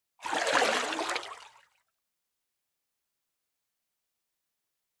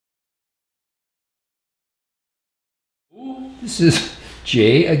This is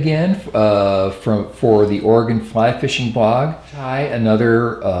Jay again for the Oregon Fly Fishing Blog. Tie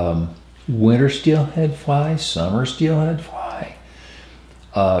another winter steelhead fly, summer steelhead fly,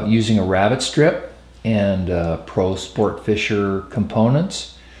 using a rabbit strip and Pro Sport Fisher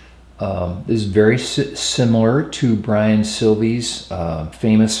components. This is very similar to Brian Silvey's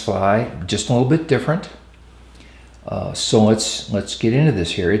famous fly, just a little bit different. So let's get into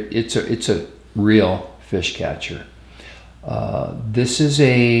this here. It's a real fish catcher. This is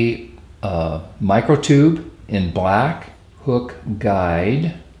a micro tube in black, hook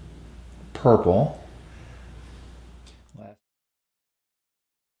guide, purple.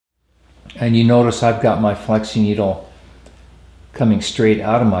 And you notice I've got my flexi needle coming straight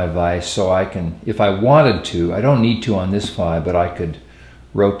out of my vise, so I can, if I wanted to, I don't need to on this fly, but I could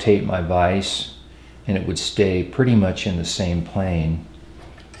rotate my vise and it would stay pretty much in the same plane.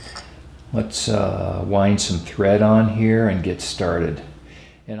 Let's wind some thread on here and get started.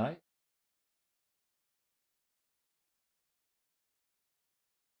 And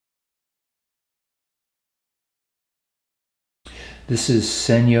this is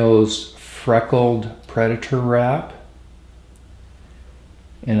Senyo's Freckled Predator Wrap.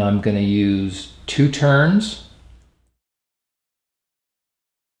 And I'm going to use 2 turns.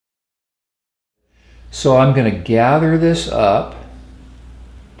 So I'm going to gather this up.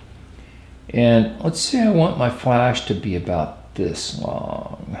 And let's say I want my flash to be about this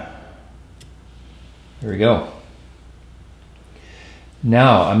long. There we go.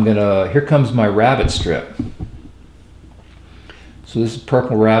 Now I'm gonna, here comes my rabbit strip. So this is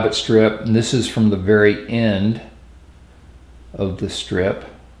purple rabbit strip, and this is from the very end of the strip.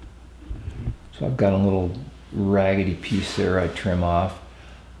 So I've got a little raggedy piece there I trim off.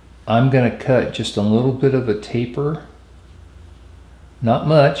 I'm gonna cut just a little bit of a taper, not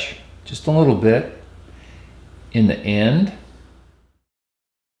much, just a little bit in the end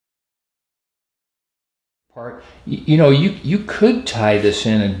part. You know, you could tie this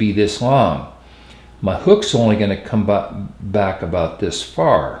in and be this long. My hook's only going to come back about this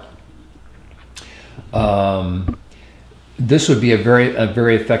far. This would be a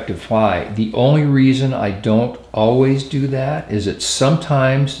very effective fly. The only reason I don't always do that is that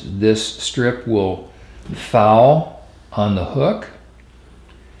sometimes this strip will foul on the hook.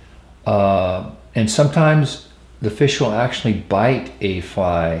 And sometimes the fish will actually bite a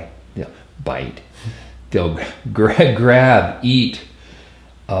fly. They'll grab, eat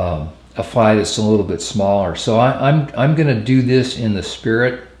a fly that's a little bit smaller. So I'm going to do this in the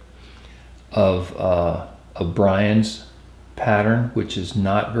spirit of Brian's pattern, which is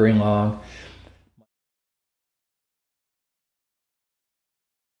not very long.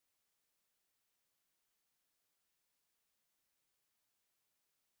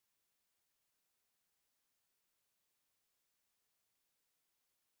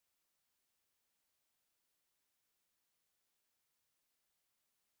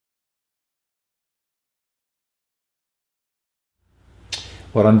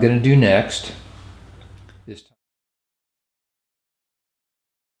 What I'm going to do next is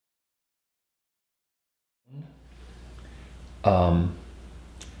I'm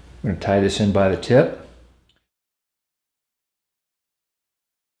going to tie this in by the tip.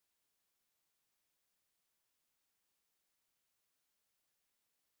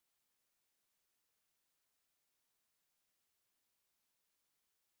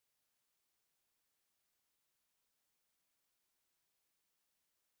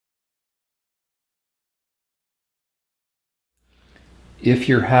 If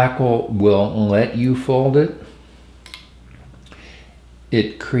your hackle will let you fold it,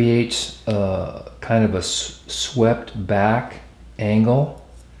 it creates kind of a swept back angle.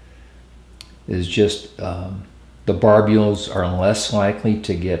 Is just the barbules are less likely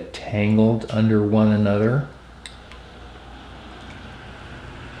to get tangled under one another.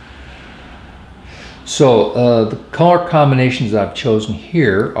 So the color combinations I've chosen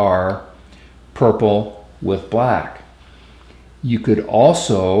here are purple with black. You could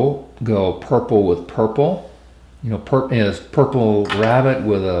also go purple with purple, you know, purple rabbit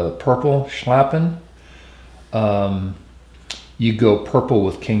with a purple schlappen. You go purple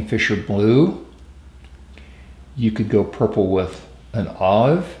with kingfisher blue. You could go purple with an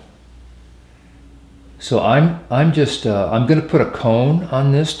olive. So I'm going to put a cone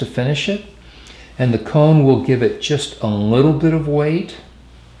on this to finish it, and the cone will give it just a little bit of weight.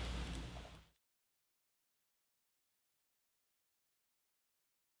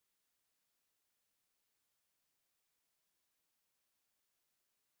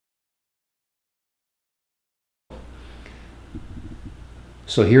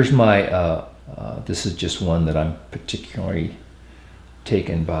 So here's my This is just one that I'm particularly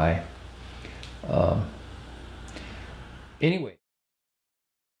taken by. Anyway,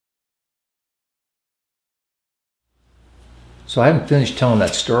 so I haven't finished telling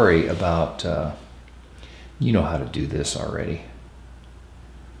that story about, you know how to do this already.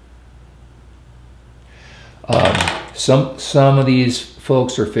 Some of these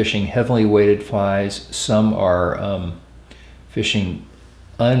folks are fishing heavily weighted flies. Some are fishing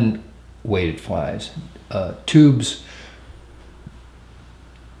unweighted flies. Tubes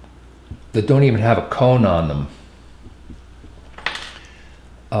that don't even have a cone on them.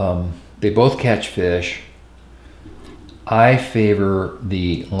 They both catch fish. I favor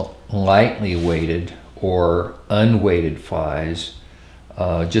the lightly weighted or unweighted flies.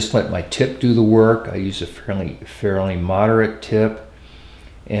 Just let my tip do the work. I use a fairly moderate tip,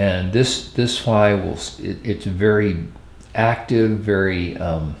 and this fly it's very active, very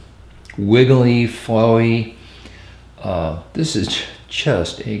wiggly, flowy. This is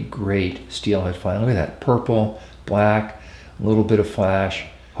just a great steelhead fly. Look at that, purple, black, a little bit of flash.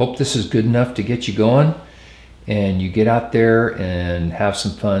 Hope this is good enough to get you going, and you get out there and have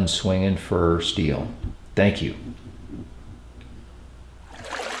some fun swinging for steel. Thank you.